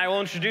I will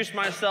introduce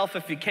myself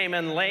if you came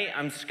in late.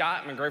 I'm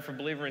Scott. I'm a grateful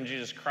believer in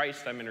Jesus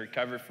Christ. I'm in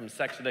recovery from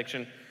sex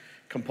addiction,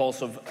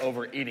 compulsive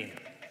overeating.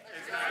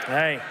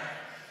 Hey.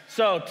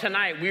 So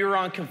tonight we were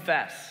on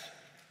Confess.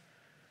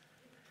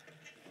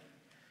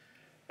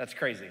 That's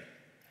crazy.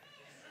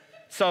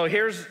 So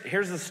here's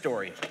the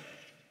story.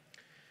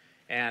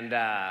 And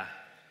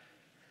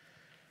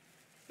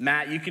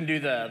Matt, you can do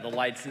the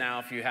lights now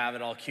if you have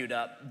it all queued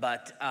up.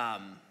 But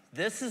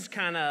this is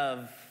kind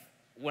of,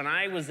 when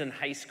I was in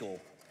high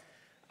school,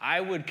 I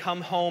would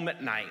come home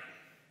at night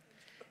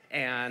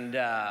and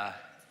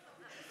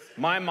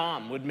my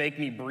mom would make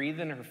me breathe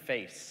in her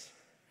face.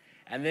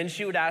 And then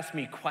she would ask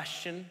me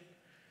question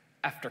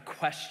after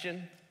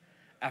question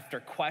after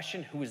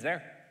question. Who was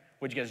there?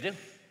 What'd you guys do?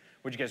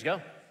 Where'd you guys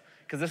go?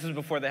 Because this is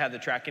before they had the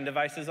tracking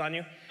devices on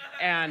you.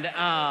 And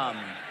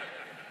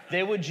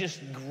they would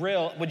just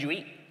grill. What'd you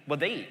eat?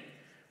 What'd they eat?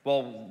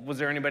 Well, was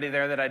there anybody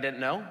there that I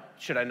didn't know?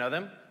 Should I know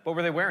them? What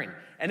were they wearing?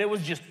 And it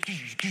was just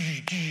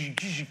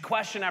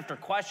question after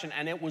question,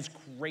 and it was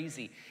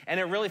crazy. And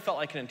it really felt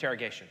like an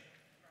interrogation.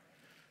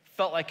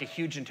 Felt like a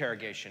huge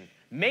interrogation.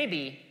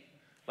 Maybe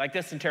like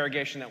this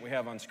interrogation that we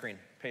have on screen.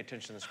 Pay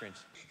attention to the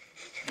screens.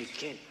 Hey,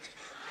 kid,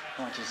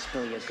 I want you to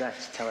spill your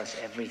guts. Tell us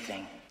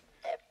everything.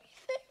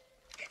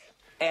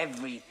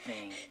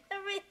 Everything.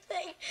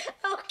 Everything.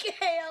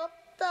 Okay, I'll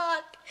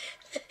talk.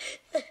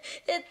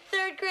 In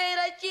third grade,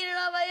 I cheated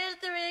on my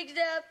history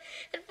exam.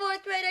 In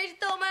fourth grade, I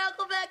stole my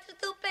Uncle Max's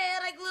toupee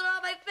and I glued it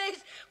on my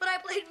face when I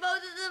played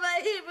Moses in my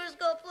Hebrew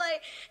school play.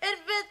 In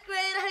fifth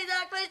grade, I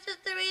knocked my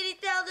sister Edie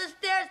down the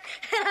stairs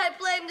and I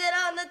blamed it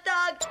on the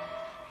dog.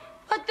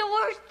 But the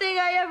worst thing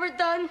I ever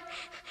done,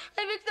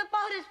 I mixed up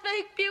all this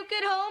fake puke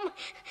at home,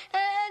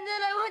 and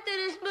then I went to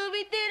this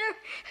movie theater,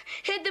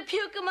 hid the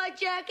puke in my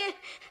jacket,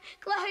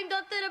 climbed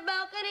up to the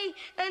balcony,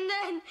 and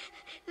then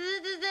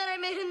I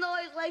made a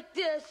noise like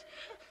this.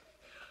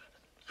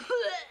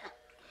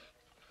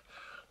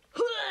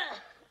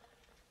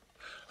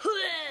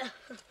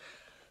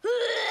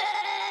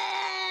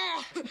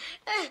 And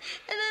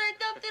then I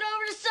dumped it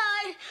over the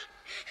side.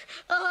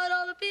 And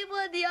all the people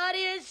in the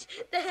audience,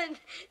 then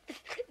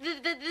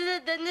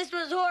this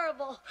was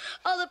horrible.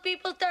 All the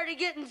people started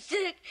getting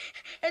sick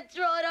and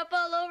throwing up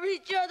all over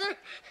each other.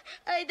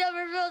 I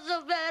never felt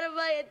so bad in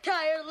my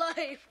entire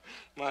life.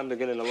 I'm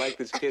beginning to like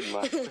this kid,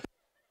 man.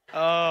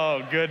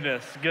 Oh,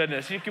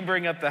 goodness. You can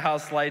bring up the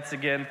house lights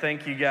again.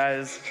 Thank you,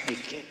 guys.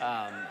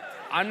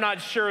 I'm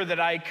not sure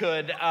that I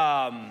could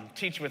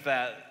teach with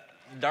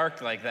that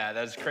dark like that.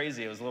 That's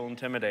crazy. It was a little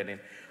intimidating.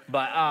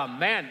 But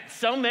man,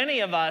 so many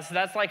of us,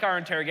 that's like our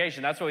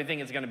interrogation. That's what we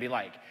think it's going to be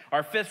like.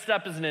 Our fifth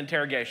step is an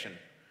interrogation.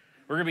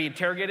 We're going to be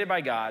interrogated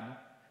by God.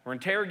 We're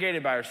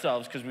interrogated by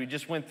ourselves because we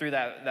just went through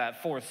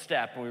that fourth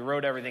step and we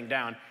wrote everything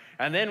down.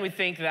 And then we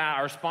think that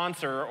our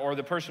sponsor or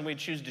the person we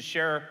choose to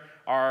share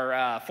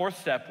our fourth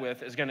step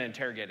with is going to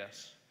interrogate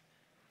us.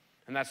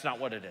 And that's not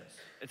what it is.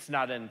 It's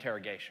not an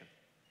interrogation.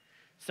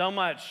 So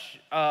much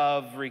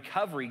of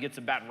recovery gets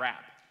a bad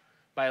rap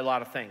by a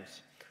lot of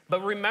things.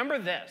 But remember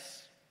this.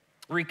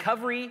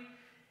 Recovery,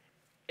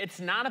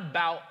 it's not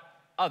about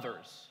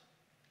others.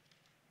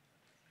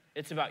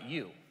 It's about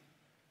you.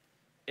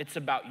 It's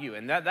about you.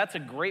 And that's a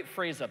great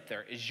phrase up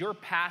there. Is your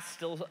past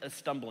still a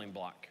stumbling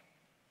block?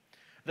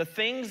 The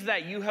things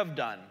that you have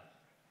done,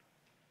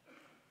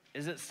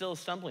 is it still a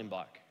stumbling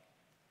block?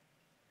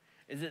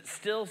 Is it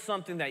still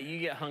something that you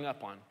get hung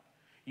up on?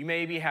 You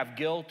maybe have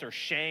guilt or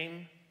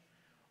shame,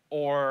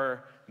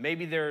 or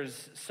maybe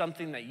there's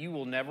something that you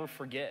will never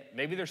forget.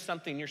 Maybe there's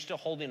something you're still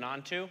holding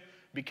on to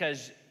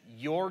because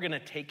you're going to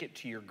take it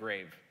to your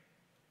grave.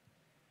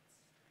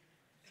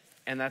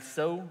 And that's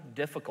so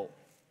difficult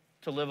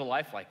to live a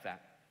life like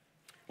that.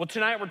 Well,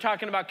 tonight we're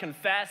talking about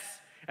confess,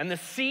 and the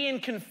C in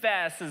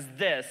confess is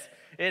this.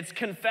 It's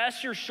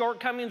confess your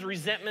shortcomings,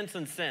 resentments,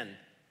 and sin.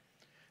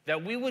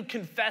 That we would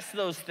confess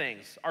those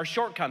things, our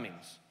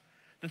shortcomings,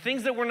 the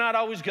things that we're not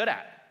always good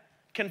at.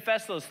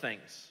 Confess those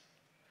things.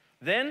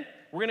 Then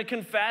we're going to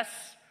confess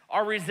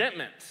our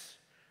resentments,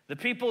 the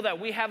people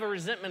that we have a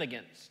resentment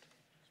against.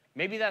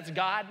 Maybe that's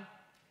God,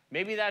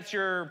 maybe that's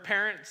your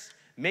parents,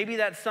 maybe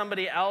that's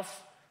somebody else,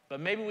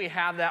 but maybe we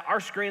have that. Our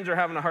screens are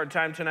having a hard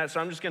time tonight, so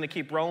I'm just gonna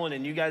keep rolling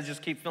and you guys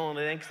just keep filling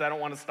it in because I don't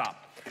wanna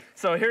stop.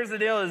 So here's the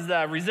deal is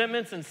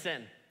resentments and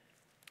sin.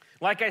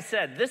 Like I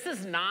said, this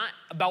is not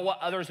about what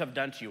others have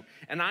done to you.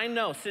 And I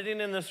know sitting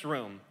in this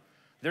room,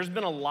 there's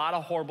been a lot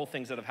of horrible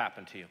things that have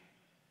happened to you.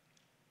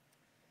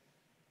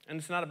 And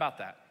it's not about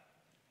that.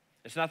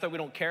 It's not that we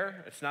don't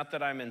care. It's not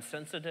that I'm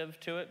insensitive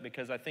to it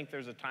because I think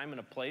there's a time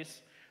and a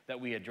place that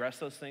we address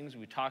those things,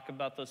 we talk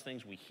about those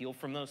things, we heal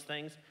from those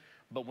things.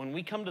 But when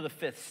we come to the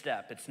fifth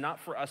step, it's not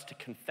for us to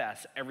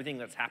confess everything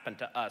that's happened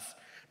to us,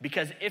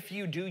 because if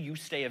you do, you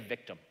stay a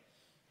victim.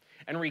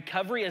 And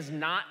recovery is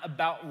not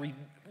about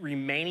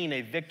remaining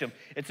a victim.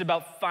 It's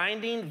about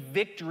finding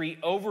victory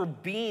over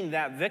being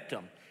that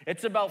victim.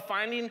 It's about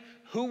finding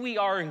who we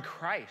are in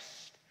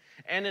Christ.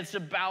 And it's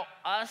about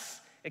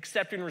us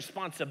accepting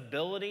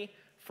responsibility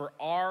for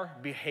our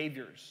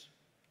behaviors,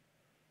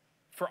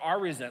 for our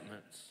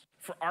resentments,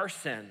 for our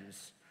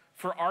sins,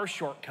 for our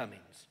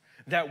shortcomings,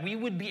 that we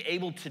would be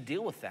able to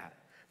deal with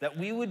that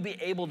we would be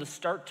able to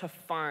start to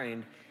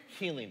find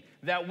healing,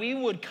 that we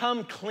would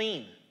come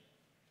clean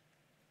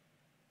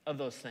of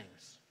those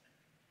things.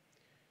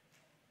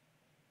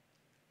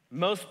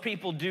 Most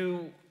people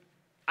do.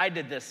 I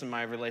did this in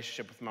my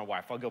relationship with my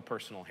wife. I'll go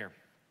personal here.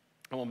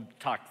 I won't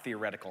talk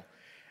theoretical.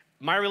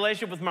 My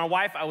relationship with my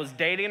wife, I was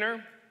dating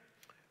her,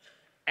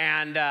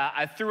 and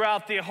I threw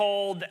out the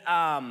whole,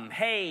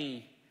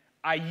 hey,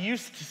 I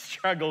used to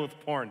struggle with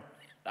porn.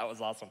 That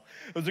was awesome.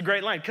 It was a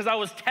great line, because I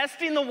was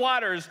testing the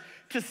waters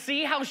to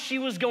see how she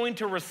was going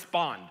to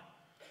respond.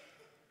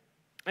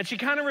 And she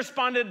kind of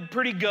responded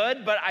pretty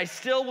good, but I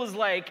still was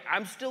like,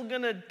 I'm still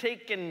gonna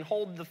take and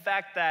hold the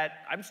fact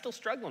that I'm still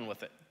struggling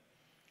with it.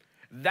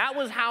 That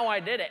was how I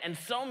did it. And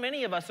so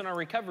many of us in our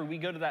recovery, we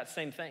go to that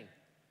same thing.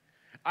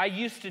 I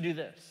used to do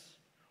this.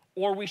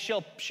 Or we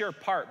shall share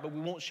part, but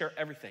we won't share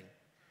everything.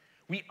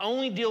 We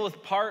only deal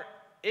with part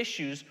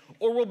issues,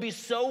 or we'll be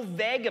so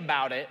vague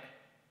about it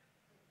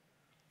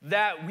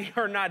that we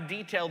are not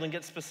detailed and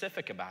get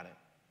specific about it.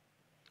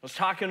 I was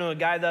talking to a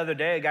guy the other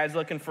day. A guy's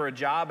looking for a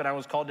job, and I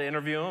was called to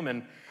interview him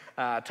and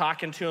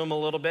talking to him a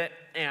little bit.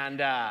 And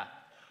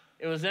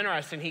it was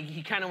interesting.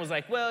 He kind of was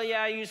like, well,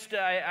 yeah,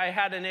 I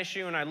had an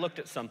issue, and I looked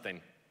at something.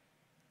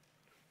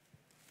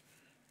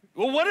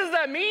 Well, what does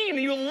that mean?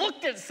 You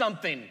looked at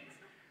something.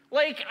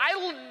 Like,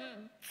 I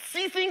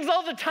see things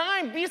all the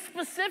time. Be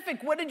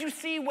specific. What did you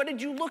see? What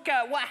did you look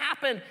at? What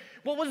happened?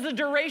 What was the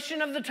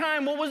duration of the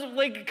time? What was it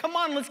like? Come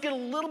on, let's get a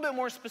little bit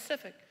more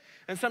specific.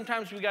 And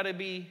sometimes we got to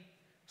be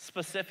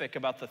specific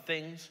about the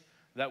things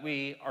that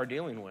we are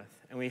dealing with,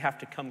 and we have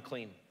to come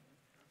clean.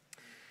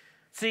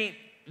 See,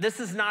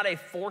 this is not a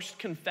forced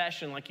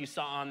confession like you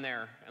saw on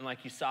there, and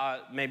like you saw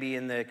maybe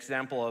in the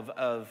example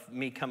of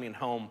me coming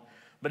home,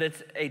 but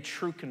it's a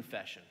true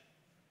confession.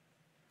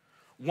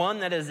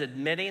 One that is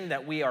admitting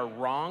that we are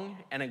wrong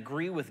and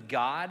agree with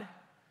God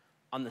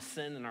on the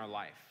sin in our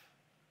life.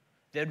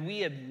 That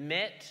we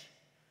admit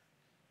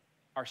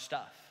our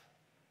stuff.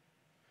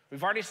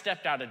 We've already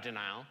stepped out of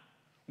denial.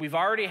 We've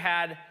already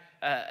had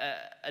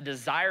a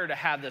desire to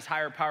have this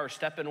higher power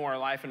step into our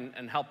life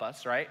and help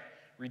us, right?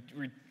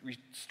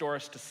 Restore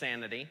us to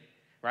sanity,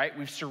 right?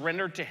 We've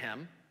surrendered to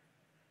Him,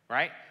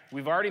 right?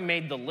 We've already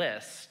made the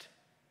list.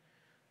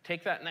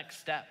 Take that next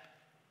step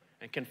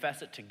and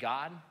confess it to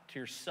God, to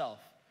yourself,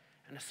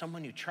 and to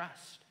someone you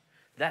trust.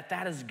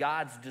 That is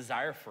God's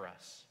desire for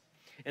us.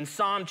 In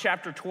Psalm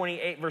chapter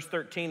 28, verse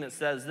 13, it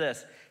says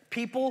this: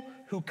 people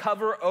who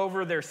cover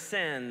over their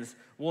sins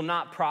will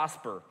not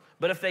prosper,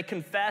 but if they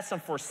confess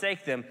and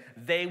forsake them,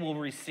 they will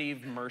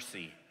receive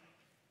mercy.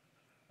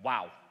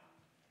 Wow.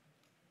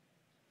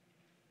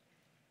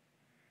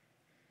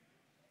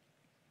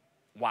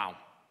 Wow.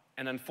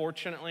 And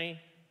unfortunately,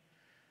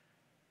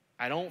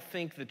 I don't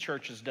think the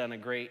church has done a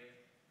great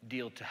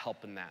deal to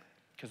help in that.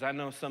 Because I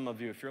know some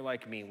of you, if you're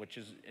like me, which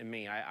is in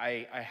me,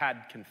 I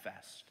had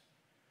confessed.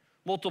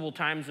 Multiple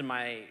times in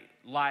my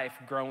life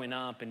growing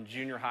up in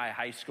junior high,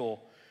 high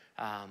school,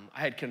 I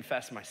had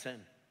confessed my sin.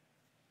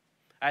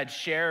 I had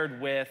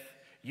shared with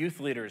youth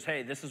leaders,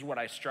 hey, this is what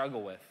I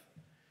struggle with.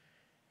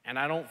 And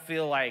I don't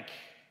feel like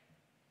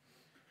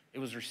it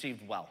was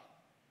received well.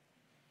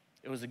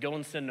 It was a go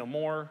and sin no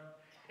more.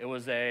 It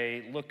was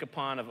a look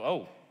upon of,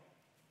 oh.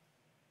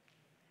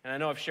 And I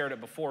know I've shared it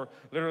before.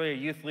 Literally, a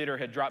youth leader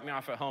had dropped me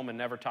off at home and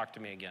never talked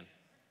to me again.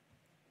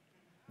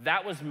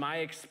 That was my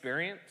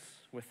experience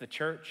with the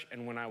church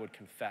and when I would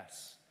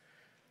confess.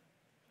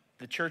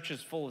 The church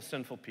is full of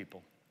sinful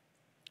people,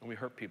 and we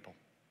hurt people.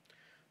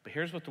 But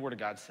here's what the Word of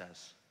God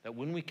says, that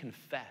when we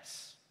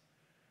confess,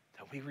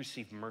 that we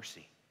receive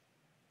mercy.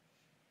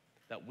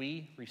 That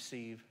we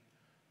receive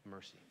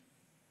mercy.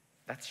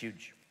 That's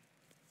huge.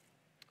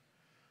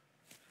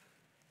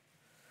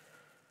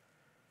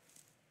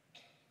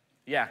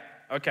 Yeah,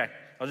 okay.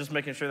 I was just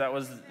making sure that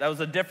was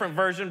a different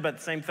version,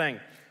 but same thing.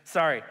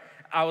 Sorry.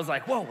 I was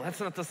like, whoa, that's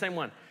not the same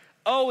one.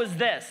 O is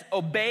this: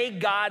 obey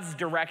God's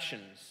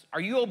directions.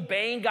 Are you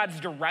obeying God's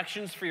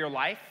directions for your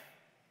life?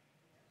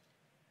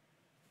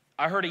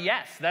 I heard a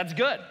yes. That's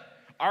good.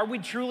 Are we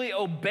truly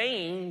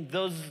obeying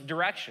those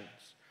directions?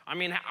 I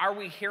mean, are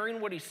we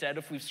hearing what He said?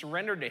 If we've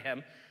surrendered to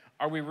Him,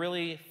 are we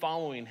really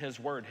following His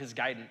word, His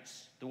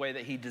guidance, the way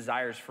that He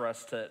desires for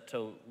us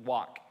to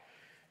walk?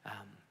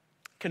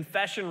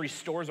 Confession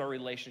restores our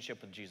relationship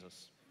with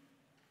Jesus.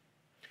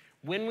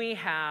 When we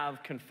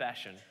have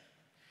confession,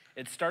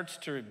 it starts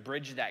to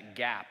bridge that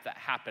gap that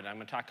happened. I'm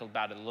going to talk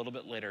about it a little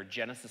bit later.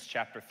 Genesis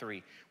chapter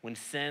 3. When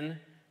sin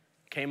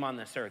came on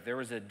this earth, there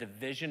was a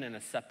division and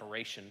a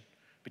separation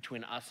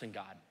between us and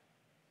God.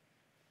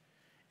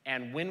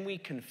 And when we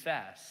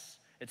confess,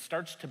 it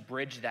starts to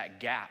bridge that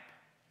gap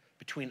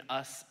between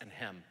us and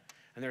Him.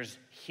 And there's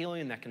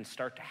healing that can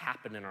start to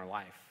happen in our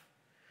life.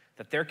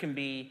 That there can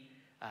be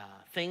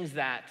things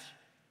that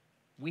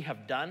we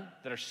have done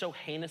that are so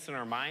heinous in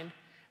our mind,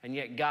 and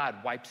yet God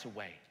wipes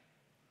away.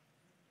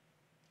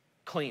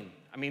 Clean.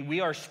 I mean, we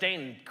are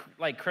stained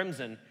like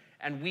crimson,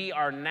 and we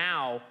are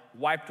now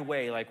wiped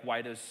away like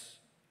white as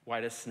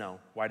snow,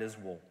 white as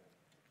wool.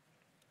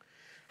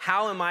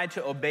 How am I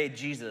to obey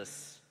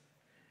Jesus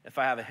if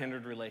I have a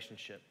hindered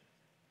relationship?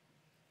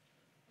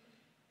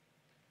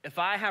 If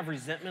I have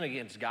resentment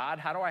against God,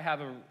 how do I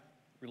have a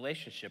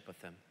relationship with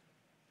him?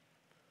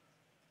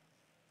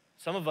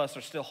 Some of us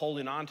are still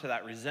holding on to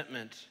that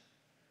resentment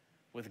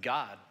with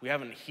God. We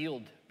haven't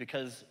healed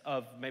because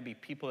of maybe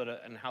people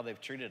and how they've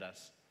treated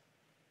us.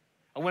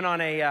 I went on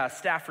a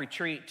staff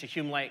retreat to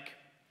Hume Lake,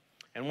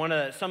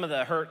 and some of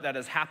the hurt that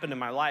has happened in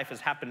my life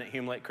has happened at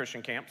Hume Lake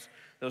Christian Camps.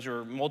 Those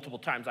were multiple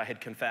times I had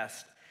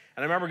confessed.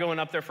 And I remember going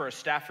up there for a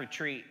staff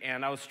retreat,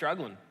 and I was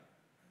struggling.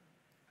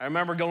 I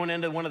remember going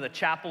into one of the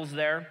chapels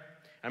there.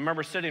 I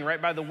remember sitting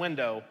right by the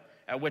window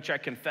at which I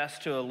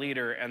confessed to a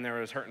leader, and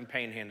there was hurt and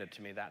pain handed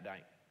to me that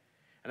night.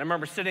 And I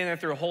remember sitting there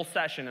through a whole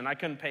session, and I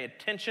couldn't pay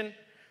attention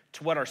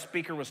to what our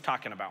speaker was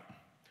talking about.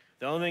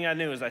 The only thing I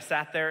knew is I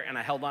sat there and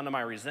I held on to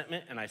my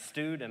resentment, and I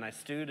stewed and I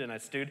stewed and I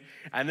stewed.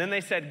 And then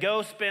they said,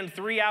 go spend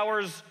 3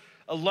 hours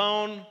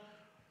alone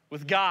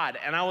with God.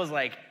 And I was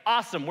like,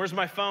 awesome, where's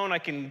my phone? I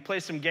can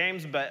play some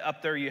games, but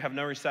up there you have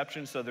no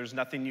reception, so there's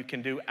nothing you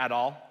can do at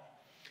all.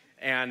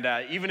 And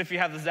even if you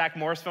have the Zach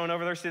Morris phone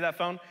over there, see that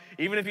phone?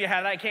 Even if you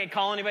have that, I can't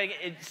call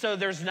anybody. So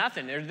there's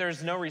nothing.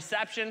 There's no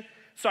reception.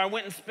 So I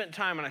went and spent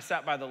time, and I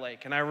sat by the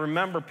lake. And I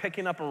remember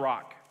picking up a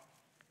rock.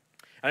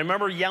 I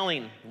remember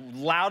yelling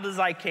loud as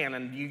I can,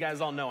 and you guys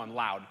all know I'm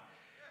loud.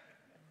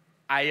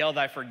 I yelled,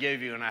 I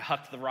forgive you, and I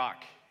hucked the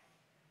rock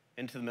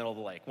into the middle of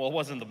the lake. Well, it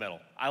wasn't the middle.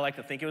 I like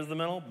to think it was the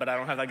middle, but I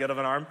don't have that good of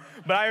an arm.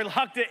 But I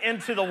hucked it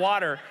into the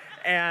water.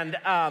 And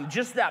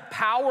just that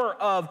power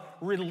of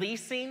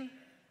releasing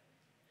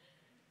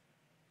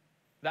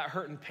that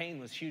hurt and pain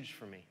was huge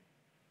for me.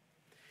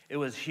 It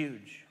was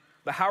huge.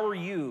 But how are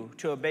you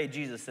to obey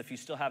Jesus if you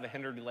still have a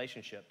hindered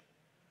relationship?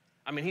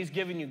 I mean, he's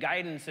giving you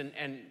guidance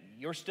and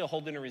you're still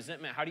holding a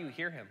resentment. How do you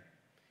hear him?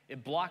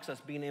 It blocks us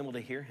being able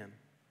to hear him.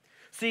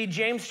 See,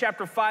 James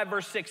chapter 5,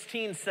 verse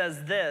 16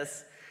 says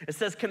this. It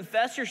says,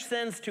 confess your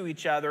sins to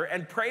each other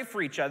and pray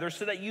for each other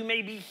so that you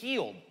may be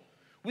healed.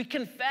 We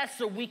confess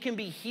so we can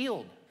be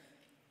healed.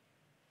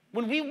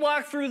 When we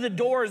walk through the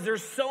doors,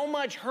 there's so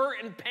much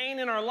hurt and pain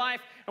in our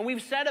life. And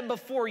we've said it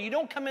before, you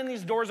don't come in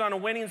these doors on a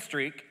winning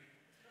streak.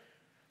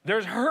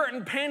 There's hurt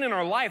and pain in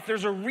our life.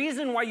 There's a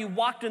reason why you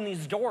walked in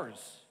these doors.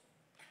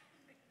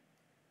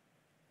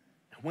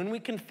 And when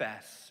we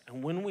confess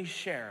and when we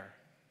share,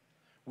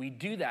 we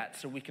do that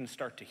so we can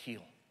start to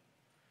heal.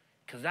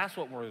 Because that's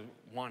what we're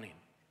wanting.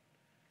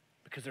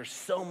 Because there's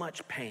so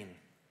much pain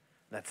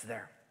that's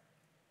there.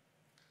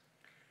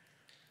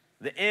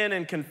 The N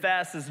in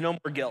confess is no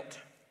more guilt.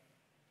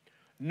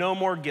 No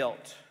more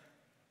guilt.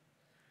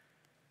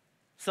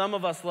 Some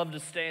of us love to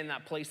stay in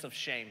that place of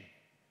shame.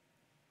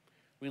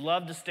 We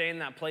love to stay in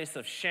that place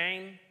of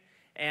shame,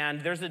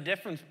 and there's a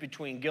difference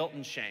between guilt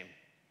and shame,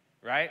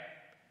 right?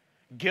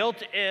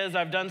 Guilt is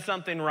I've done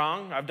something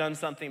wrong, I've done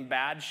something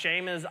bad.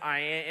 Shame is I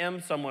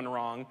am someone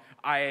wrong,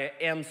 I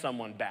am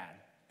someone bad.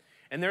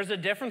 And there's a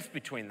difference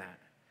between that.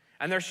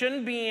 And there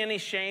shouldn't be any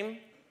shame,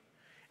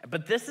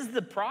 but this is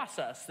the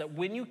process that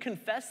when you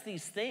confess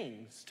these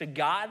things to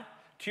God,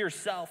 to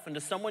yourself, and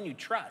to someone you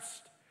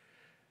trust,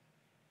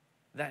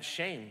 that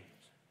shame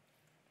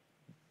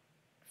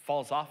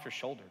falls off your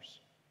shoulders.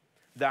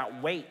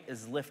 That weight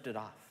is lifted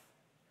off.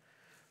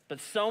 But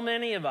so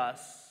many of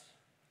us,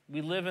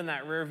 we live in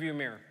that rearview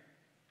mirror.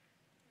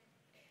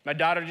 My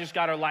daughter just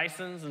got her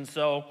license, and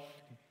so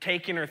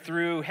taking her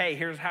through, hey,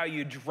 here's how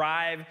you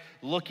drive,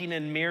 looking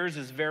in mirrors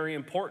is very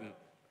important.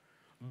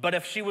 But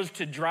if she was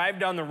to drive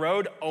down the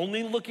road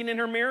only looking in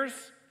her mirrors,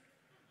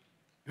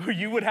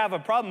 you would have a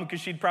problem because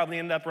she'd probably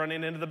end up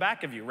running into the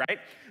back of you, right?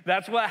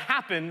 That's what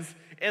happens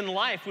in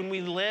life when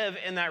we live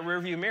in that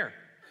rearview mirror.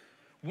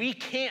 We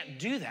can't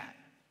do that.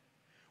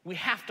 We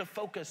have to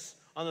focus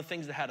on the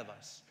things ahead of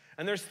us.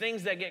 And there's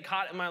things that get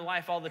caught in my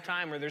life all the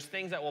time, or there's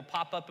things that will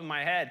pop up in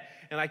my head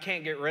and I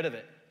can't get rid of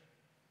it.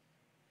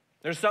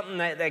 There's something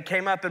that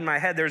came up in my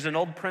head. There's an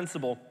old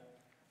principal,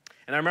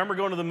 and I remember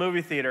going to the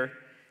movie theater,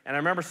 and I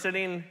remember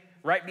sitting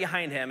right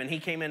behind him, and he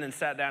came in and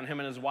sat down, him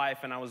and his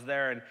wife, and I was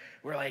there, and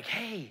we're like,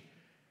 hey,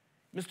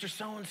 Mr.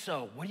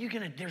 So-and-so, what are you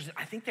gonna do?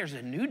 I think there's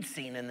a nude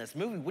scene in this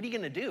movie. What are you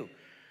gonna do?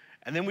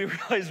 And then we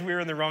realized we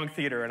were in the wrong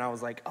theater, and I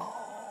was like,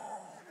 oh,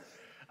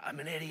 I'm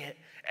an idiot,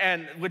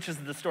 and which is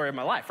the story of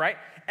my life, right?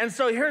 And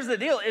so here's the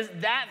deal, is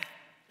that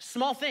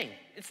small thing,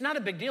 it's not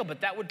a big deal,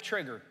 but that would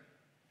trigger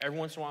every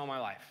once in a while in my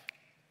life.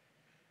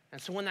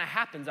 And so when that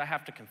happens, I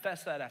have to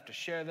confess that, I have to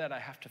share that, I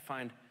have to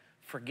find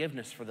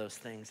forgiveness for those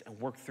things and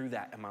work through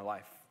that in my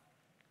life.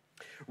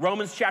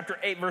 Romans chapter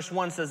 8, verse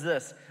 1 says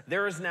this,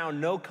 there is now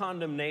no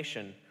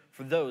condemnation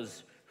for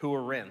those who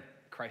are in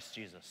Christ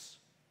Jesus.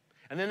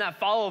 And then that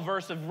follow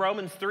verse of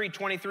Romans 3,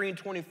 23 and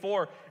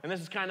 24, and this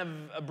is kind of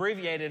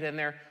abbreviated in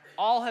there,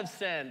 all have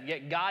sinned,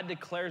 yet God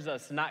declares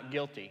us not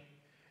guilty.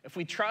 If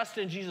we trust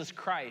in Jesus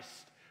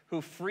Christ,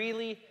 who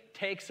freely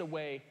takes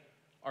away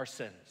our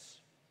sins.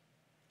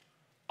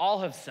 All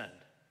have sinned,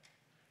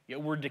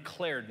 yet we're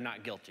declared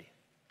not guilty.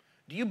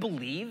 Do you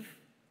believe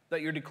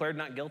that you're declared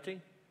not guilty?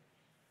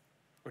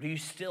 Or do you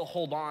still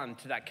hold on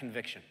to that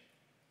conviction?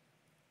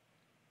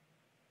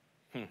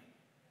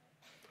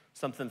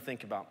 Something to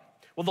think about.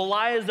 Well, the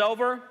lie is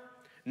over.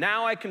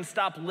 Now I can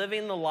stop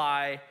living the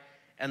lie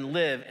and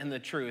live in the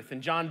truth.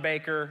 And John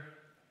Baker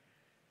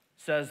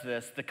says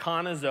this, the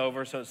con is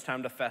over, so it's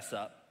time to fess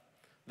up.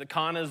 The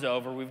con is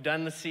over. We've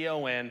done the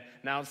CON.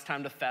 Now it's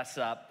time to fess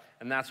up.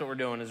 And that's what we're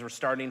doing, is we're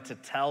starting to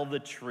tell the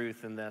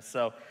truth in this.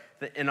 So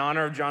in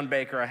honor of John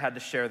Baker, I had to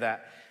share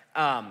that.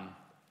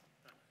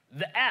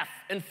 The F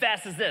in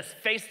fess is this,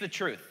 face the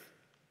truth.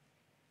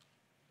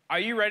 Are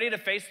you ready to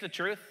face the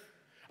truth?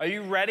 Are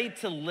you ready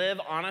to live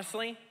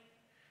honestly?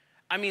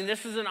 I mean,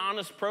 this is an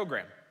honest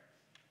program.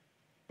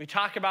 We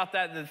talk about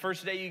that the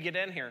first day you get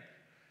in here,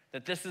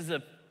 that this is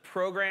a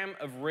program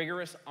of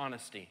rigorous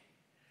honesty.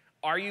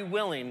 Are you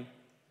willing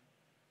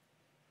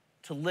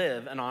to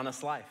live an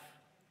honest life?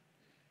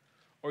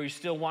 Or are you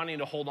still wanting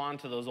to hold on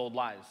to those old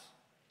lies?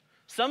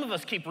 Some of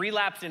us keep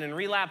relapsing and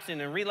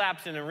relapsing and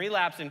relapsing and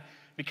relapsing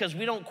because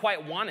we don't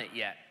quite want it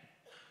yet.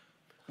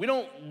 We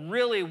don't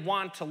really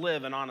want to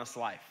live an honest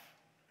life.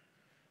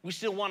 We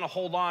still want to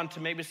hold on to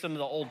maybe some of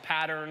the old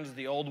patterns,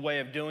 the old way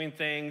of doing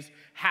things,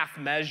 half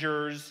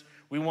measures.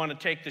 We want to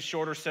take the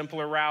shorter,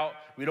 simpler route.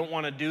 We don't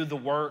want to do the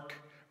work,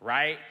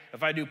 right?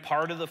 If I do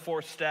part of the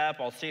fourth step,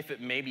 I'll see if it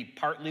maybe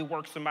partly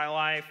works in my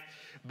life,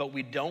 but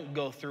we don't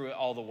go through it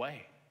all the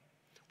way.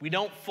 We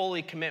don't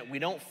fully commit. We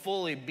don't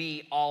fully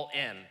be all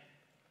in.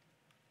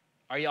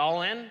 Are you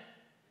all in?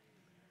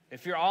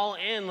 If you're all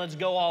in, let's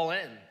go all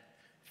in.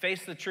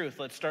 Face the truth.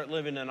 Let's start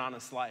living an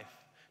honest life.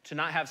 To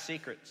not have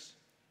secrets.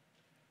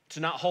 To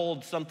not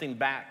hold something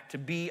back. To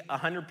be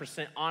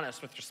 100%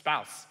 honest with your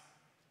spouse.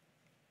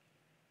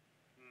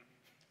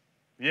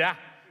 Yeah.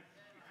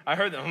 I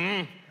heard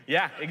that.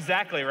 Yeah,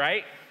 exactly,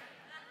 right?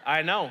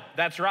 I know.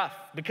 That's rough.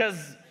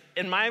 Because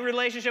in my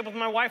relationship with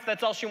my wife,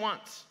 that's all she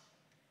wants.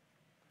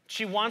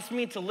 She wants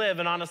me to live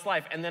an honest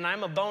life. And then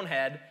I'm a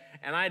bonehead,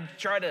 and I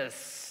try to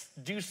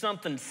do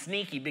something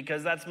sneaky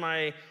because that's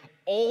my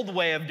old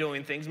way of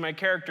doing things, my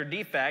character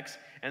defects,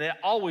 and it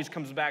always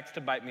comes back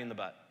to bite me in the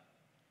butt.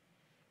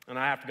 And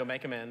I have to go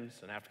make amends,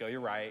 and I have to go, you're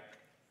right,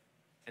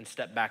 and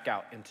step back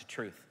out into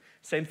truth.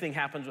 Same thing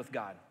happens with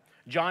God.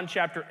 John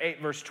chapter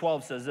 8, verse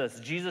 12 says this,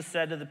 Jesus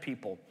said to the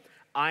people,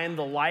 I am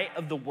the light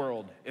of the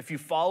world. If you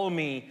follow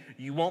me,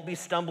 you won't be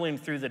stumbling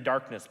through the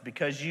darkness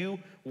because you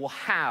will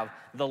have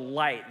the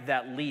light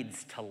that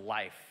leads to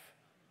life.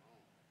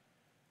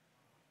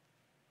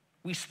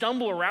 We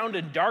stumble around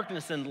in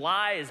darkness and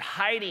lies,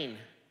 hiding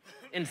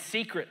in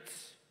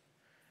secrets.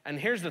 And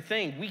here's the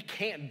thing, we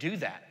can't do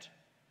that.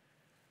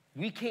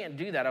 We can't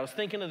do that. I was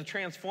thinking of the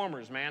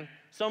Transformers, man.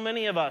 So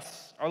many of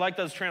us are like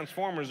those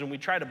Transformers and we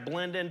try to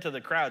blend into the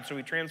crowd, so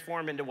we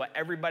transform into what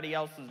everybody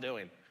else is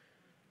doing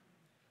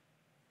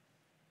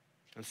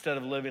instead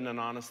of living an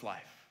honest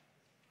life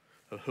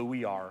of who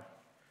we are,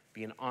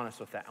 being honest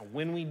with that. And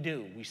when we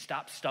do, we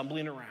stop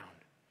stumbling around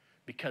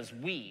because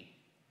we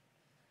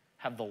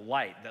have the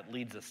light that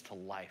leads us to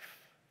life.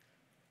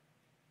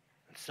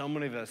 And so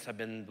many of us have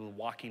been the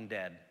walking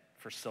dead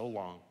for so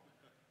long.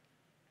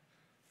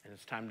 And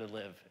it's time to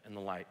live in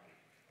the light.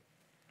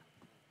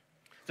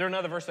 Is there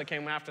another verse that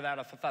came after that?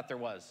 I thought there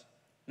was.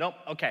 Nope.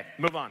 Okay,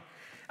 move on.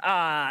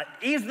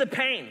 Ease the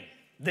pain.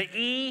 The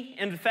E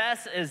in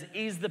fess is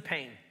ease the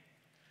pain.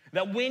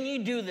 That when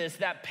you do this,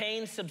 that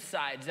pain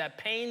subsides. That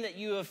pain that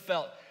you have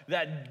felt,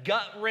 that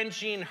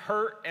gut-wrenching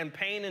hurt and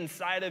pain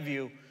inside of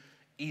you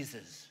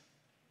eases.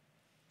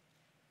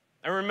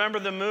 I remember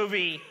the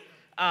movie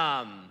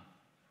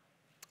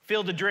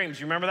Field of Dreams.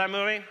 You remember that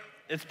movie?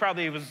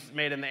 It was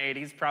made in the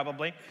 80s,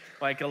 probably,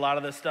 like a lot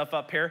of this stuff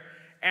up here.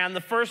 And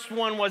the first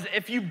one was,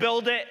 if you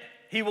build it,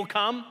 he will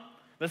come.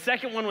 The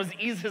second one was,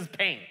 ease his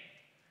pain.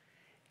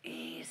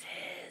 Ease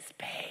his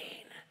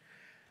pain.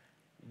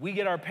 We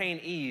get our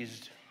pain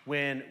eased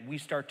when we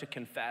start to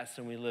confess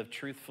and we live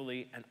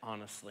truthfully and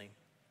honestly.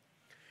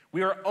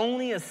 We are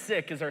only as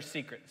sick as our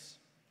secrets.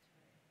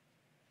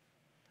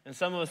 And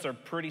some of us are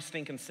pretty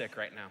stinking sick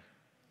right now.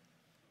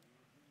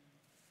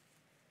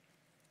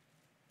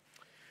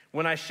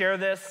 When we share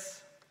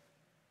this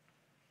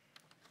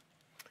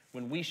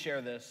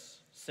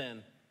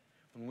sin,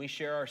 when we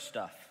share our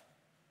stuff,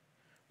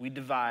 we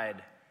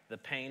divide the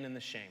pain and the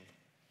shame,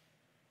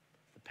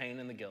 the pain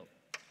and the guilt.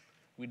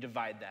 We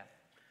divide that.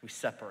 We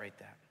separate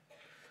that.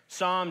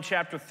 Psalm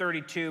chapter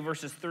 32,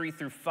 verses 3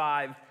 through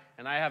 5,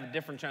 and I have a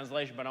different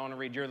translation, but I want to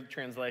read your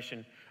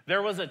translation.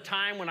 There was a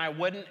time when I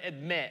wouldn't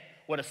admit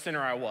what a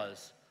sinner I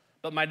was,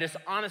 but my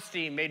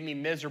dishonesty made me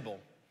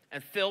miserable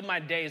and filled my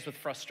days with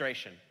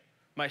frustration.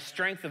 My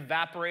strength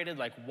evaporated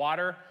like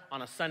water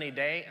on a sunny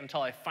day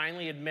until I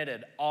finally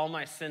admitted all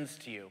my sins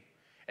to you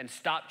and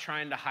stopped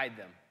trying to hide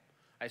them.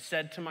 I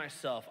said to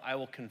myself, I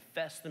will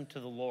confess them to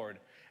the Lord,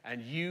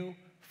 and you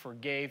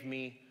forgave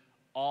me.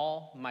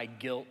 All my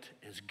guilt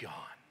is gone.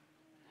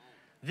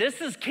 This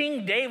is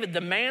King David,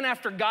 the man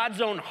after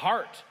God's own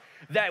heart,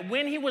 that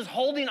when he was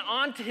holding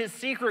on to his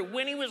secret,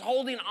 when he was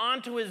holding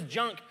on to his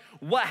junk,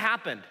 what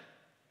happened?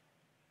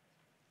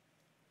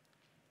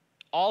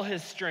 All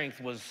his strength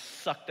was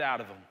sucked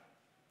out of him.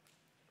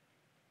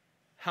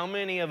 How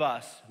many of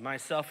us,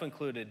 myself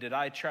included, did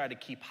I try to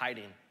keep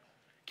hiding,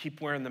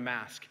 keep wearing the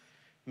mask,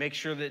 make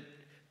sure that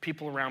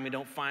people around me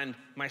don't find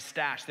my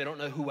stash? They don't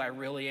know who I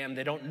really am.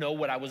 They don't know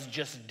what I was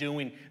just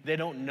doing. They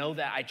don't know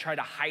that. I try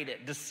to hide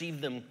it, deceive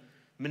them,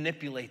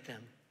 manipulate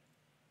them.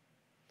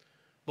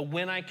 But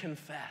when I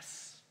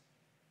confess,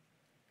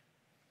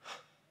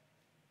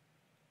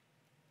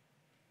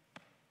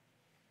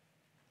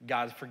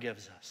 God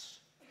forgives us,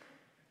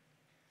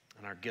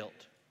 and our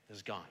guilt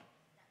is gone.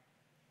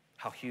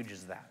 How huge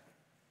is that?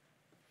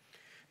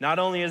 Not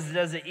only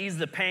does it ease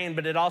the pain,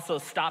 but it also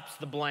stops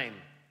the blame.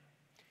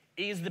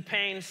 Ease the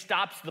pain,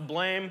 stops the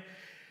blame.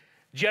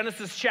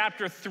 Genesis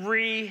chapter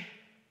 3,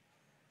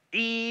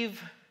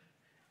 Eve,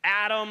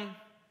 Adam,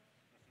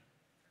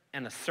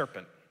 and a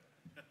serpent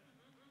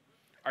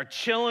are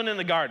chilling in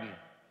the garden,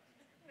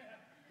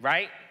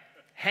 right?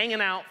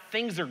 Hanging out.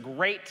 Things are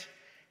great.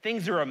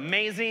 Things are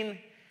amazing.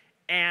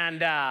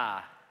 And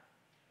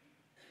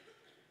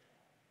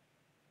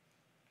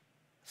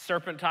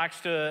serpent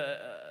talks to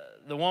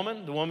the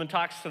woman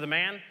talks to the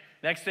man.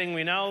 Next thing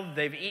we know,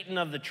 they've eaten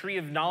of the tree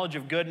of knowledge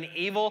of good and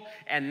evil,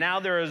 and now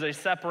there is a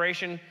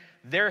separation.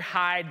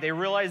 They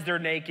realize they're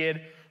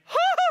naked.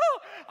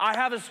 I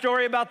have a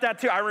story about that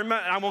too.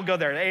 I won't go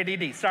there,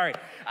 ADD, sorry.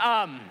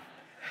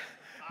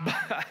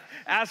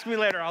 Ask me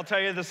later, I'll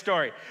tell you the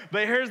story.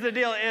 But here's the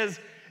deal is,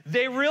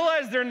 they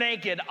realize they're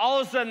naked. All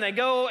of a sudden they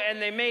go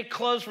and they make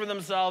clothes for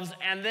themselves,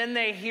 and then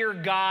they hear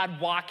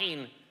God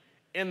walking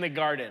in the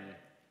garden.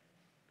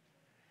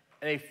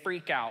 And they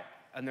freak out,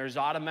 and there's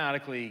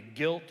automatically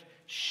guilt,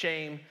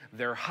 shame,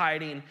 they're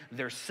hiding,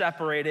 they're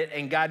separated,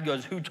 and God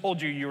goes, who told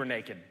you you were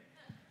naked?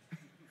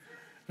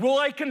 Well,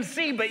 I can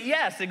see, but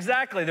yes,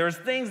 exactly. There's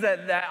things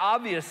that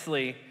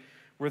obviously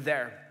were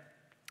there.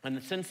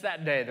 And since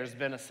that day, there's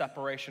been a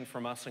separation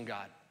from us and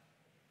God.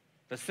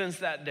 But since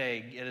that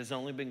day, it has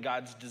only been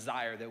God's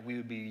desire that we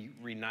would be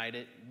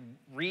reunited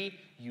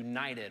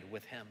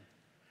with him.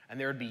 And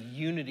there would be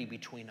unity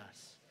between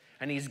us.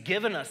 And he's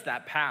given us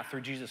that path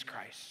through Jesus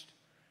Christ.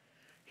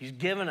 He's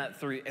given it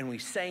through, and we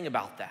sang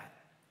about that.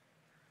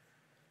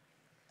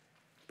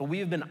 But we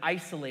have been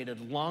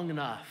isolated long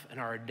enough in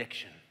our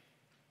addiction.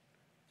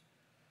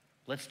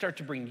 Let's start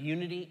to bring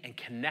unity and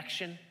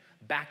connection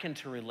back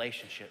into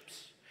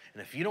relationships.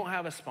 And if you don't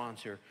have a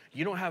sponsor,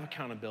 you don't have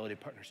accountability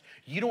partners,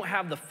 you don't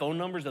have the phone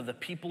numbers of the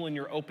people in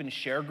your open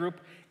share group,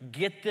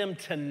 get them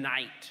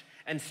tonight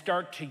and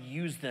start to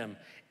use them.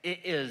 It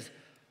is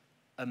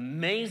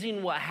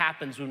amazing what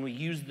happens when we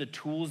use the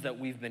tools that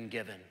we've been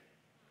given.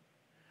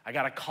 I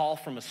got a call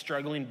from a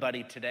struggling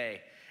buddy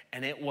today,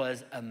 and it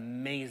was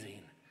amazing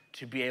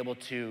to be able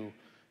to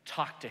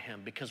talk to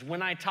him. Because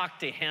when I talked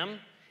to him,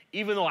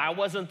 even though I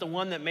wasn't the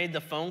one that made the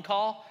phone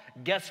call,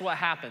 guess what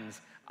happens?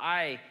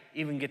 I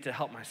even get to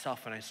help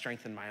myself, and I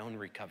strengthen my own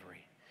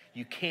recovery.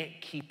 You can't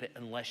keep it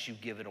unless you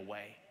give it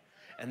away.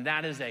 And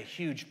that is a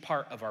huge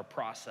part of our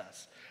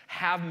process.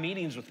 Have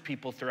meetings with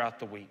people throughout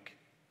the week.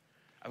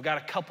 I've got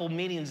a couple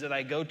meetings that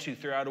I go to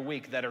throughout a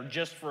week that are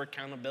just for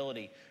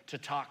accountability to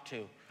talk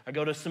to. I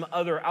go to some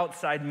other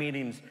outside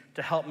meetings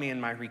to help me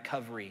in my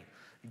recovery.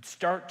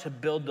 Start to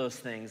build those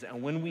things,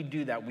 and when we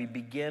do that, we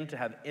begin to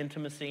have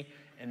intimacy,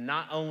 and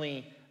not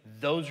only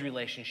those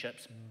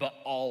relationships, but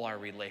all our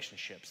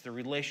relationships. The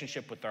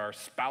relationship with our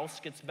spouse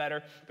gets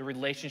better. The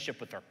relationship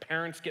with our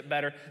parents get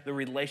better. The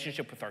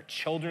relationship with our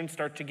children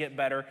start to get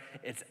better.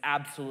 It's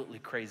absolutely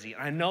crazy.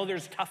 I know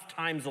there's tough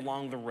times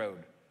along the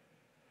road,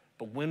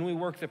 but when we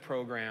work the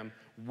program,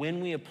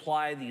 when we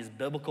apply these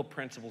biblical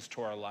principles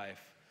to our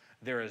life,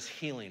 there is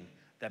healing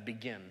that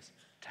begins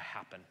to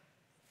happen.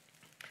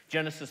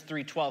 Genesis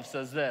 3:12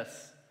 says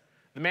this,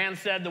 the man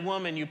said, the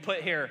woman you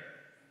put here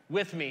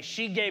with me,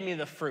 she gave me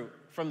the fruit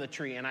from the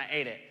tree and I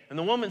ate it. And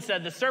the woman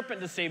said, the serpent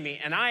deceived me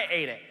and I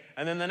ate it.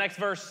 And then the next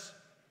verse,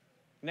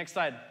 next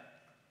slide.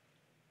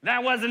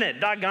 That wasn't it,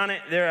 doggone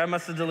it. There, I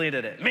must have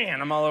deleted it.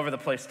 Man, I'm all over the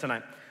place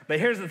tonight.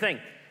 But here's the thing.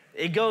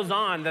 It goes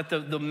on that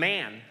the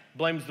man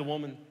blames the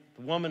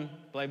woman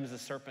blames the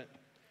serpent,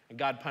 and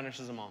God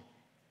punishes them all.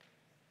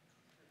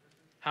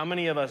 How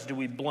many of us do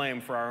we blame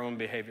for our own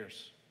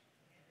behaviors?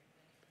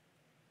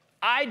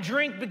 I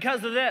drink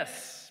because of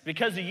this,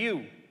 because of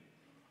you.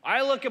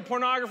 I look at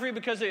pornography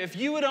because if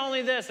you would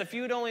only this, if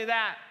you would only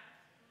that.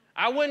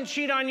 I wouldn't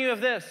cheat on you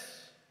if this.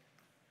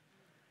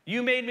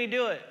 You made me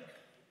do it.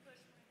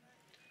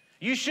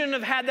 You shouldn't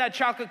have had that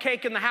chocolate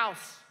cake in the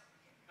house.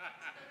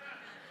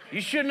 You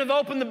shouldn't have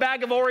opened the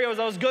bag of Oreos.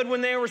 I was good when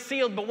they were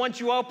sealed, but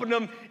once you opened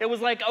them, it was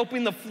like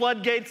opening the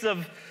floodgates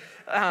of,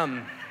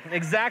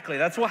 exactly,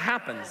 that's what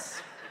happens.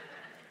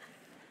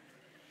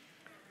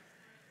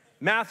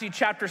 Matthew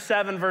chapter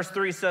 7, verse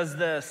 3 says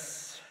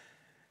this.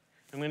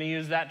 I'm going to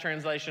use that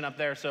translation up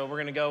there, so we're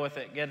going to go with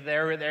it. Get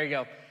there, there you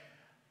go.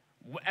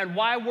 And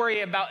why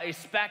worry about a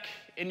speck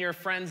in your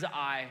friend's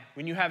eye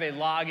when you have a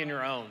log in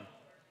your own?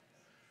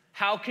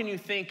 How can you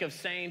think of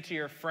saying to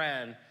your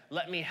friend,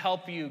 let me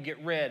help you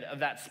get rid of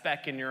that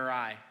speck in your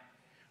eye,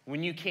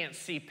 when you can't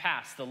see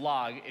past the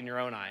log in your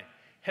own eye?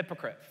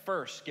 Hypocrite,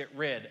 first get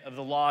rid of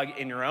the log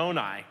in your own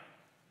eye.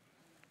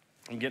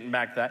 I'm getting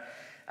back to that.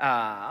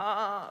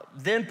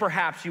 then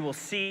perhaps you will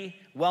see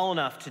well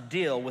enough to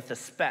deal with the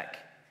speck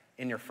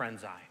in your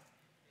friend's eye.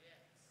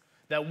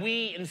 That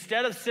we,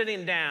 instead of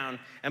sitting down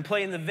and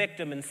playing the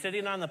victim and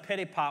sitting on the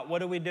pity pot, what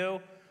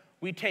do?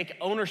 We take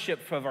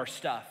ownership of our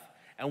stuff.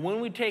 And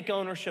when we take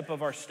ownership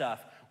of our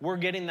stuff, we're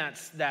getting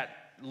that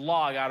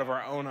log out of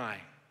our own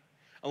eye.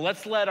 And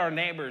let's let our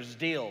neighbors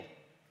deal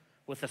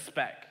with the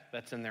speck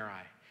that's in their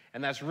eye.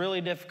 And that's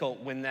really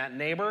difficult when that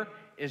neighbor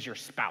is your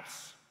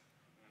spouse.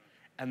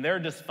 And their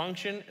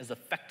dysfunction is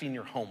affecting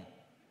your home.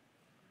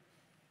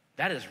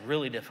 That is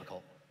really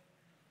difficult.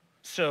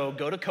 So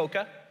go to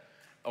Coca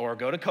or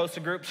go to Costa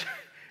Groups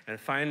and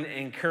find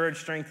encourage,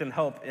 strength, and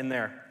hope in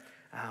there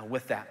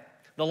with that.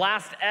 The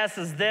last S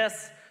is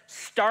this: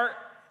 start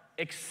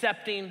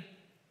accepting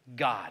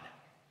God.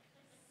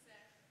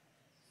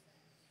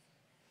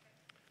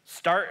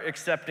 Start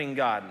accepting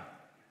God.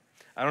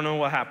 I don't know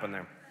what happened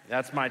there.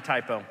 That's my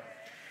typo.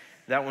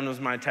 That one was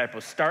my typo.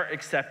 Start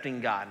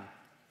accepting God.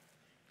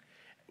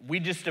 We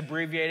just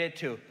abbreviate it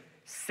to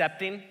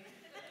accepting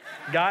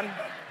God.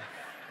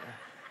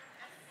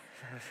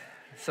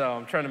 So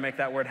I'm trying to make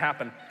that word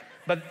happen.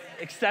 But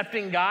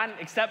accepting God,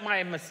 accept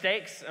my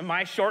mistakes and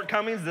my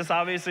shortcomings. This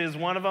obviously is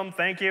one of them.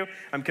 Thank you.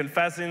 I'm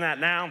confessing that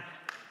now.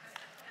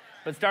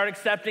 But start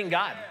accepting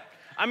God.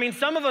 I mean,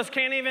 some of us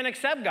can't even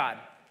accept God.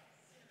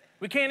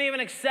 We can't even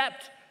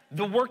accept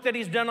the work that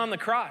he's done on the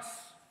cross.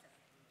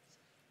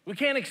 We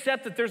can't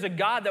accept that there's a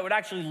God that would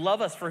actually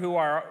love us for who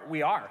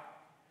we are,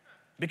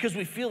 because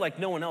we feel like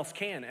no one else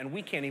can, and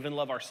we can't even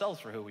love ourselves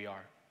for who we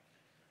are.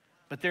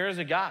 But there is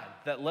a God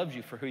that loves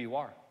you for who you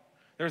are.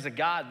 There's a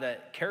God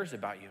that cares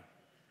about you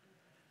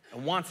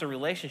and wants a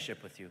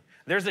relationship with you.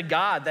 There's a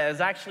God that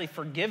has actually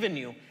forgiven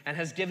you and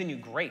has given you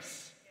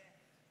grace.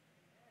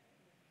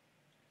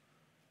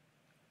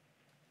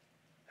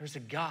 There's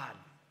a God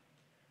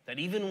that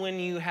even when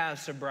you have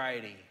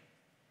sobriety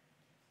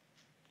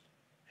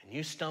and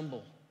you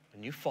stumble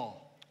and you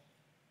fall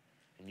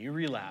and you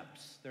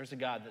relapse, there's a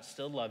God that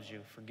still loves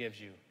you, forgives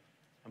you,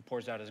 and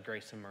pours out his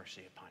grace and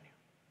mercy upon you.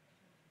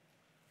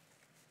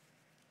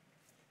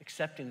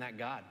 Accepting that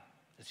God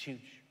is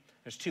huge.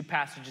 There's two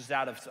passages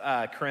out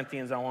of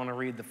Corinthians I want to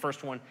read. The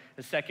first one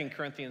is 2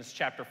 Corinthians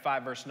chapter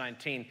 5, verse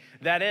 19.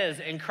 That is,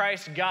 in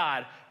Christ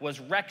God was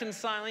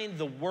reconciling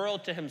the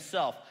world to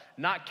himself,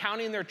 not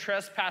counting their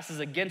trespasses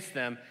against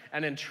them,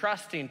 and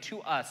entrusting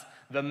to us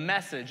the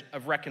message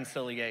of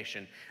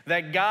reconciliation.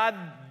 That God,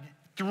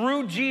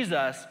 through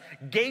Jesus,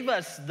 gave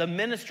us the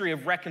ministry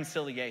of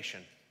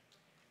reconciliation.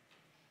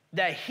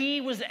 That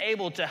he was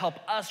able to help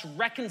us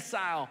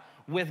reconcile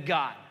with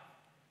God.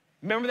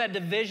 Remember that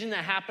division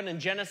that happened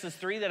in Genesis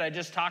 3 that I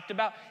just talked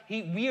about?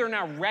 We are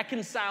now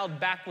reconciled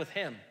back with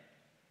him.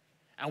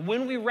 And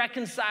when we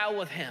reconcile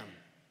with him,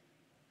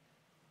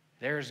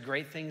 there's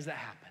great things that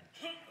happen.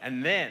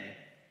 And then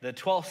the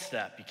 12th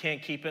step, you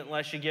can't keep it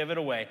unless you give it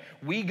away.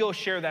 We go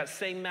share that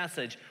same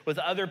message with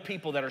other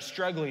people that are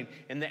struggling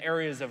in the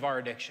areas of our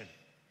addiction.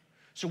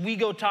 So I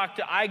go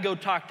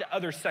talk to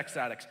other sex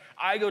addicts.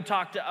 I go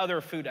talk to other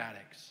food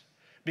addicts,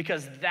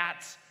 because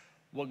that's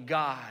what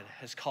God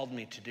has called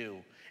me to do.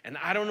 And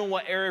I don't know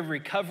what area of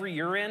recovery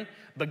you're in,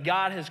 but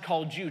God has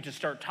called you to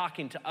start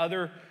talking to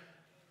other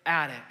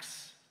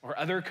addicts or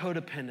other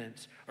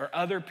codependents or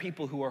other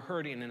people who are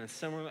hurting in a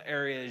similar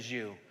area as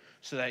you,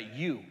 so that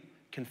you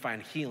can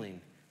find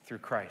healing through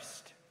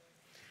Christ.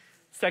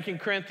 2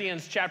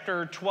 Corinthians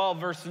chapter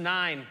 12, verse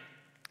 9,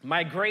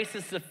 my grace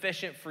is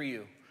sufficient for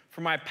you,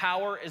 for my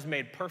power is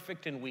made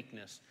perfect in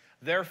weakness.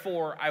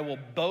 Therefore, I will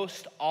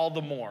boast all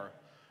the more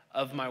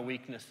of my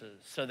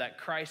weaknesses, so that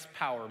Christ's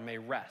power may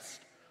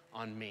rest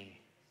on me.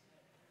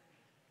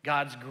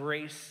 God's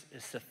grace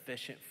is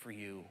sufficient for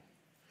you.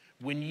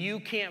 When you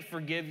can't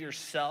forgive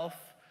yourself,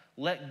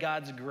 let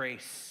God's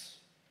grace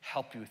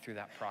help you through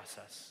that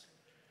process.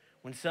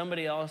 When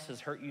somebody else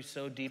has hurt you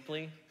so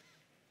deeply,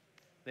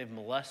 they've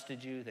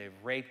molested you, they've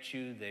raped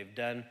you, they've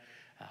done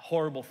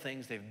horrible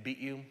things, they've beat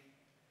you.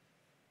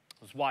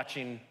 I was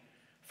watching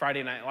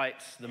Friday Night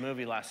Lights, the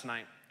movie, last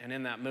night, and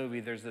in that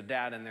movie, there's a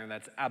dad in there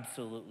that's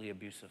absolutely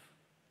abusive.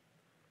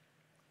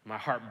 My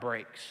heart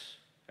breaks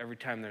every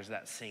time there's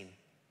that scene.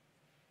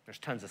 There's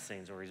tons of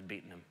scenes where he's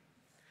beating him.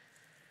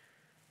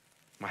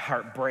 My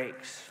heart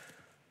breaks.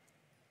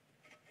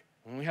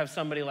 When we have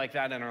somebody like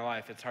that in our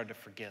life, it's hard to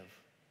forgive.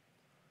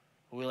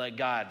 We let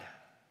God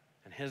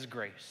and his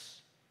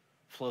grace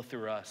flow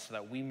through us so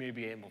that we may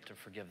be able to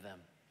forgive them.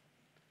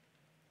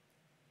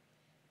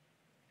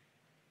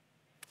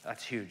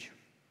 That's huge.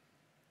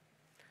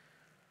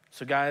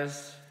 So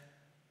guys,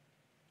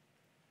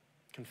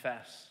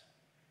 confess.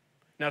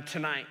 Now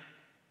tonight,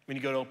 when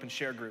you go to Open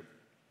Share Group,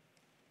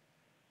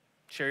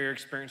 share your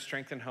experience,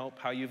 strength, and hope,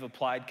 how you've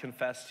applied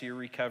confess to your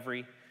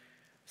recovery.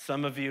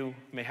 Some of you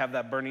may have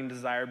that burning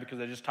desire because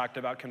I just talked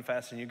about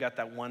confess, and you got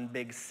that one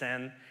big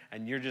sin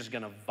and you're just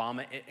gonna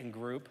vomit it in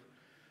group.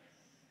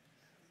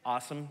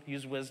 Awesome,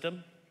 use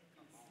wisdom.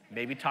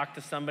 Maybe talk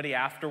to somebody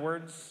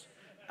afterwards,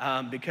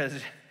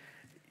 because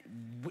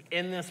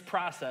in this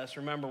process,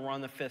 remember, we're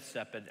on the 5th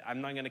step.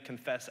 I'm not going to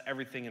confess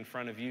everything in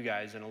front of you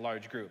guys in a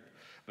large group,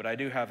 but I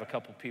do have a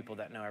couple people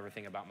that know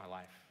everything about my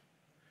life.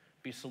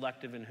 Be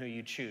selective in who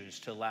you choose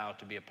to allow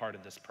to be a part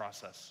of this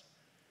process.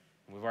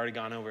 And we've already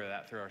gone over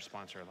that through our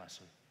sponsor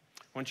lesson.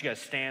 Why don't you guys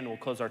stand? We'll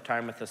close our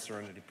time with a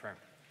serenity prayer.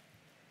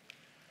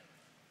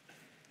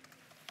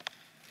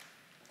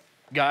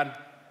 God,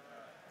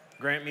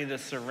 grant me the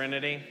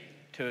serenity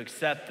to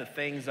accept the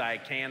things I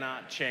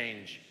cannot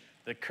change,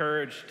 the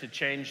courage to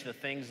change the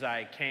things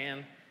I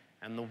can,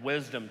 and the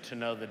wisdom to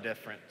know the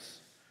difference.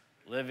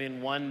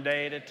 Living one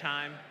day at a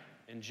time,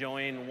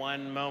 enjoying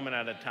one moment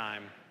at a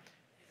time,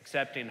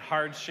 accepting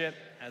hardship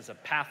as a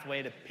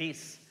pathway to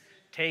peace,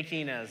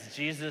 taking, as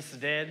Jesus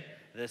did,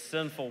 this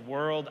sinful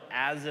world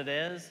as it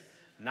is,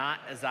 not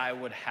as I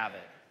would have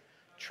it.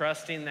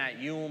 Trusting that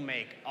you will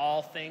make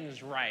all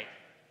things right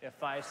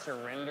if I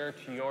surrender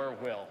to your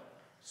will,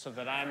 so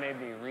that I may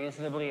be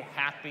reasonably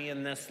happy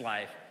in this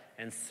life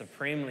and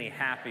supremely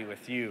happy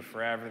with you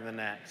forever the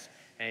next.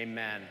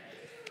 Amen.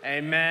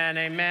 Amen,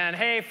 amen.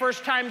 Hey,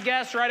 first-time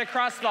guests right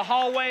across the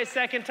hallway,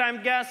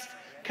 second-time guests,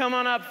 come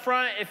on up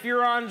front. If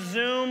you're on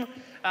Zoom,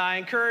 I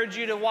encourage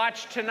you to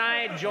watch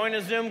tonight, join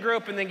a Zoom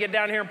group, and then get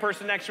down here in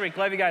person next week.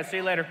 Love you guys. See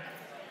you later.